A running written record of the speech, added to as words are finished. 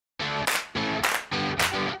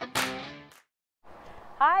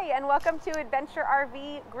Hi, and welcome to Adventure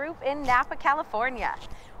RV Group in Napa, California.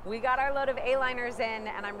 We got our load of A-liners in,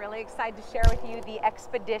 and I'm really excited to share with you the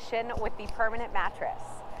Expedition with the permanent mattress.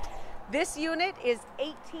 This unit is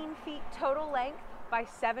 18 feet total length by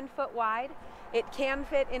 7 foot wide. It can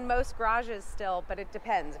fit in most garages still, but it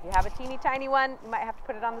depends. If you have a teeny tiny one, you might have to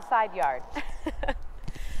put it on the side yard.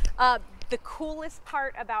 The coolest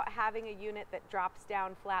part about having a unit that drops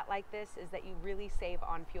down flat like this is that you really save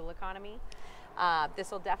on fuel economy.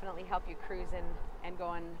 This will definitely help you cruise in and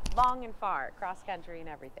going long and far, cross country and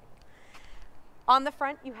everything. On the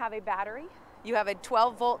front, you have a battery. You have a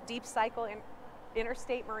 12-volt deep cycle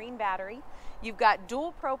interstate marine battery. You've got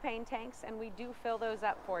dual propane tanks, and we do fill those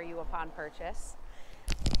up for you upon purchase.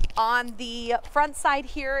 On the front side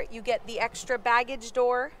here, you get the extra baggage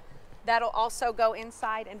door. That'll also go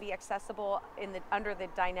inside and be accessible under the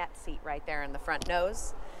dinette seat right there in the front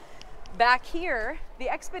nose. Back here, the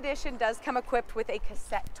Expedition does come equipped with a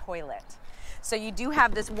cassette toilet. So you do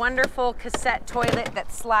have this wonderful cassette toilet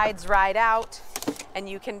that slides right out, and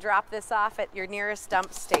you can drop this off at your nearest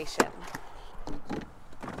dump station.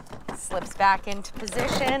 Slips back into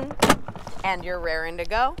position, and you're raring to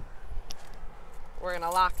go. We're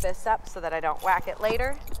gonna lock this up so that I don't whack it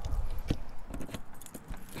later.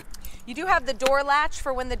 You do have the door latch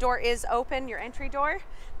for when the door is open, your entry door.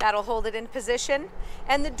 That'll hold it in position.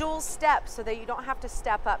 And the dual steps so that you don't have to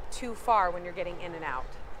step up too far when you're getting in and out.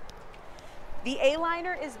 The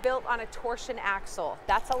A-liner is built on a torsion axle.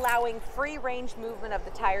 That's allowing free range movement of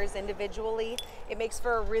the tires individually. It makes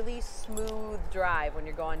for a really smooth drive when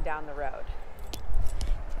you're going down the road.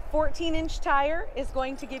 14-inch tire is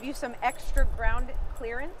going to give you some extra ground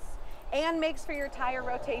clearance and makes for your tire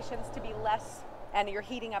rotations to be less, and you're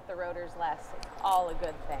heating up the rotors less. It's all a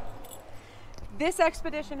good thing. This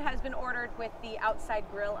Expedition has been ordered with the outside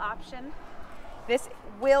grill option. This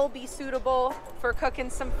will be suitable for cooking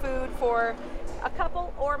some food for a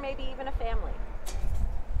couple or maybe even a family.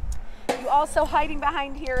 You also, hiding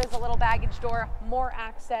behind here is a little baggage door, more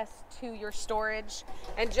access to your storage.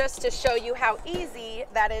 And just to show you how easy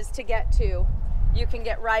that is to get to, you can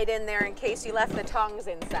get right in there in case you left the tongs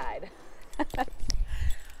inside.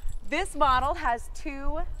 This model has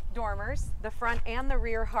 2 dormers, the front and the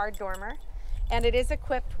rear hard dormer, and it is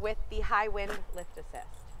equipped with the high wind lift assist.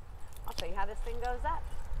 I'll show you how this thing goes up.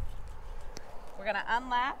 We're gonna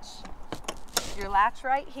unlatch your latch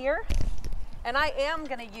right here, and I am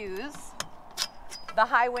gonna use the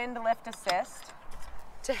high wind lift assist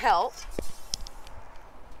to help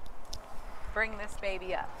bring this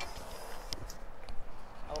baby up.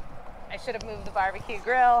 Oh, I should have moved the barbecue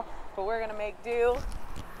grill, but we're gonna make do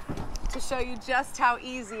to show you just how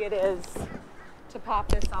easy it is to pop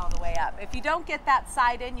this all the way up. If you don't get that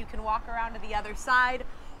side in, you can walk around to the other side,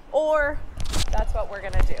 or that's what we're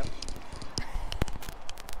gonna do.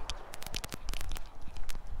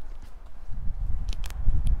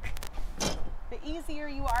 The easier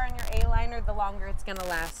you are on your A-liner, the longer it's gonna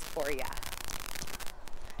last for you.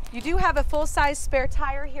 You do have a full-size spare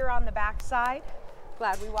tire here on the back side.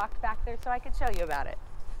 Glad we walked back there so I could show you about it.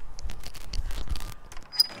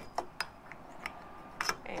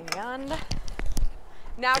 And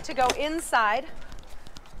now to go inside,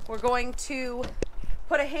 we're going to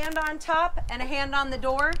put a hand on top and a hand on the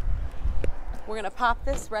door. We're gonna pop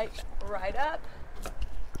this right up,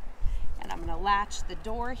 and I'm gonna latch the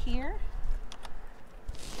door here.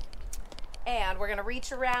 And we're gonna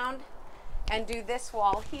reach around and do this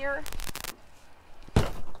wall here.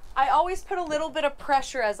 I always put a little bit of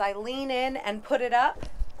pressure as I lean in and put it up.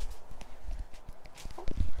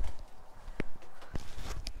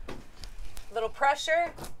 A little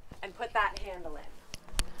pressure and put that handle in.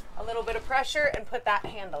 A little bit of pressure and put that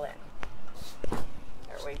handle in.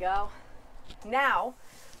 There we go. Now,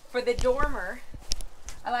 for the dormer,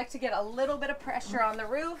 I like to get a little bit of pressure on the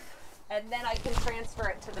roof, and then I can transfer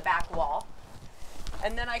it to the back wall.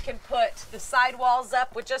 And then I can put the side walls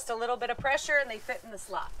up with just a little bit of pressure, and they fit in the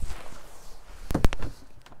slots.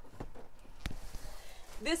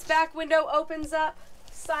 This back window opens up,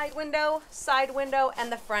 side window,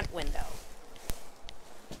 and the front window.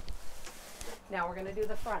 Now we're gonna do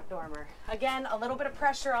the front dormer. Again, a little bit of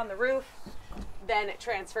pressure on the roof, then it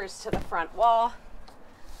transfers to the front wall.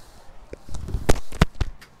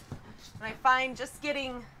 And I find just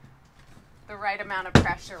getting the right amount of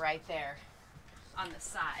pressure right there on the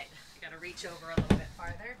side. You gotta reach over a little bit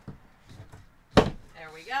farther. There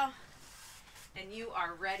we go. And you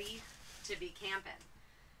are ready to be camping.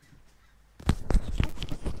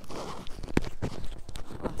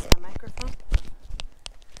 Lost my microphone.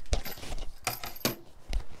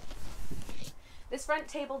 This front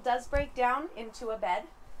table does break down into a bed.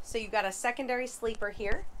 So you've got a secondary sleeper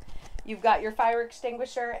here. You've got your fire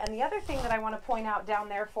extinguisher. And the other thing that I want to point out down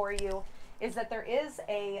there for you is that there is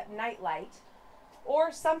a night light,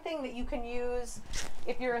 or something that you can use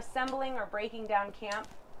if you're assembling or breaking down camp,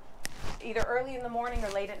 either early in the morning or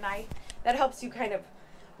late at night. That helps you kind of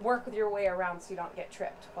work your way around so you don't get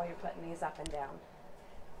tripped while you're putting these up and down.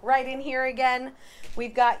 Right in here again,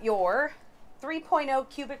 we've got your 3.0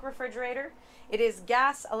 cubic refrigerator. It is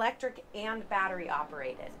gas, electric, and battery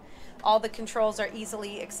operated. All the controls are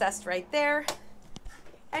easily accessed right there.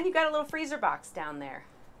 And you've got a little freezer box down there.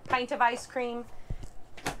 Pint of ice cream,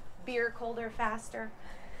 beer colder faster.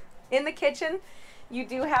 In the kitchen, you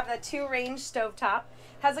do have a 2-range stovetop.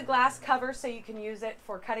 Has a glass cover so you can use it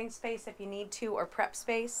for cutting space if you need to, or prep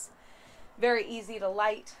space. Very easy to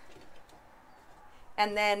light.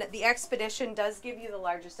 And then the Expedition does give you the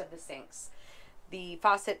largest of the sinks. The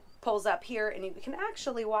faucet pulls up here and you can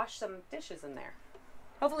actually wash some dishes in there.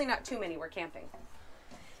 Hopefully not too many, we're camping.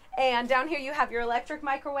 And down here you have your electric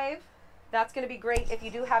microwave. That's going to be great if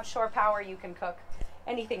you do have shore power. You can cook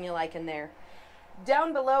anything you like in there.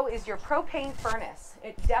 Down below is your propane furnace.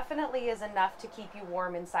 It definitely is enough to keep you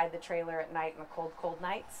warm inside the trailer at night in the cold, cold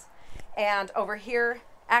nights. And over here,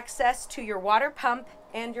 access to your water pump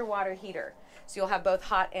and your water heater. So you'll have both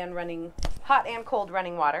hot and cold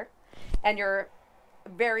running water, and your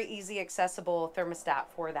very easy accessible thermostat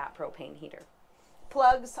for that propane heater.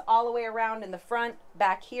 Plugs all the way around in the front,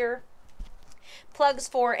 back here. Plugs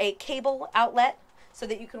for a cable outlet so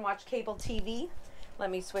that you can watch cable TV.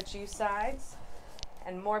 Let me switch you sides.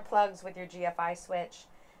 And more plugs with your GFI switch.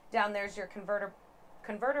 Down there's your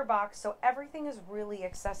converter box, so everything is really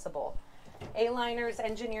accessible. Aliner's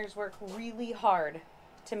engineers work really hard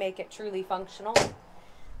to make it truly functional.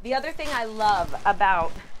 The other thing I love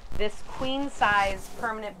about this queen size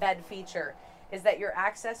permanent bed feature is that your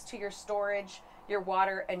access to your storage, your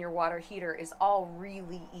water, and your water heater is all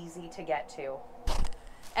really easy to get to.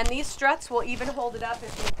 And these struts will even hold it up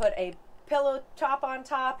if you put a pillow top on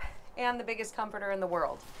top and the biggest comforter in the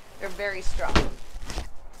world. They're very strong.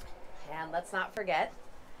 And let's not forget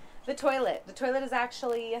the toilet. The toilet is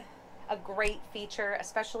actually a great feature,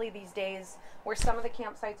 especially these days where some of the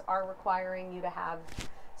campsites are requiring you to have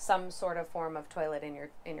some sort of form of toilet in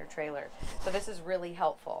your trailer. So this is really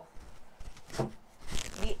helpful.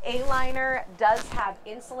 The Aliner does have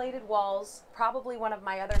insulated walls. Probably one of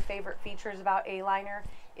my other favorite features about Aliner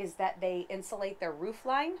is that they insulate their roof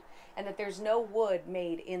line, and that there's no wood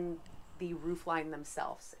made in the roof line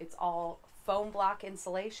themselves. It's all foam block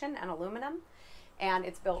insulation and aluminum, and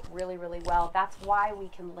it's built really, really well. That's why we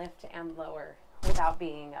can lift and lower without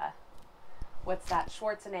being what's that,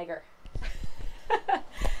 Schwarzenegger.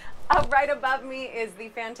 Right above me is the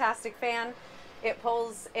fantastic fan. It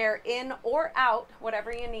pulls air in or out,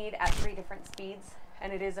 whatever you need, at 3 different speeds,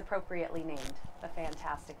 and it is appropriately named the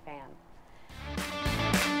Fantastic Fan.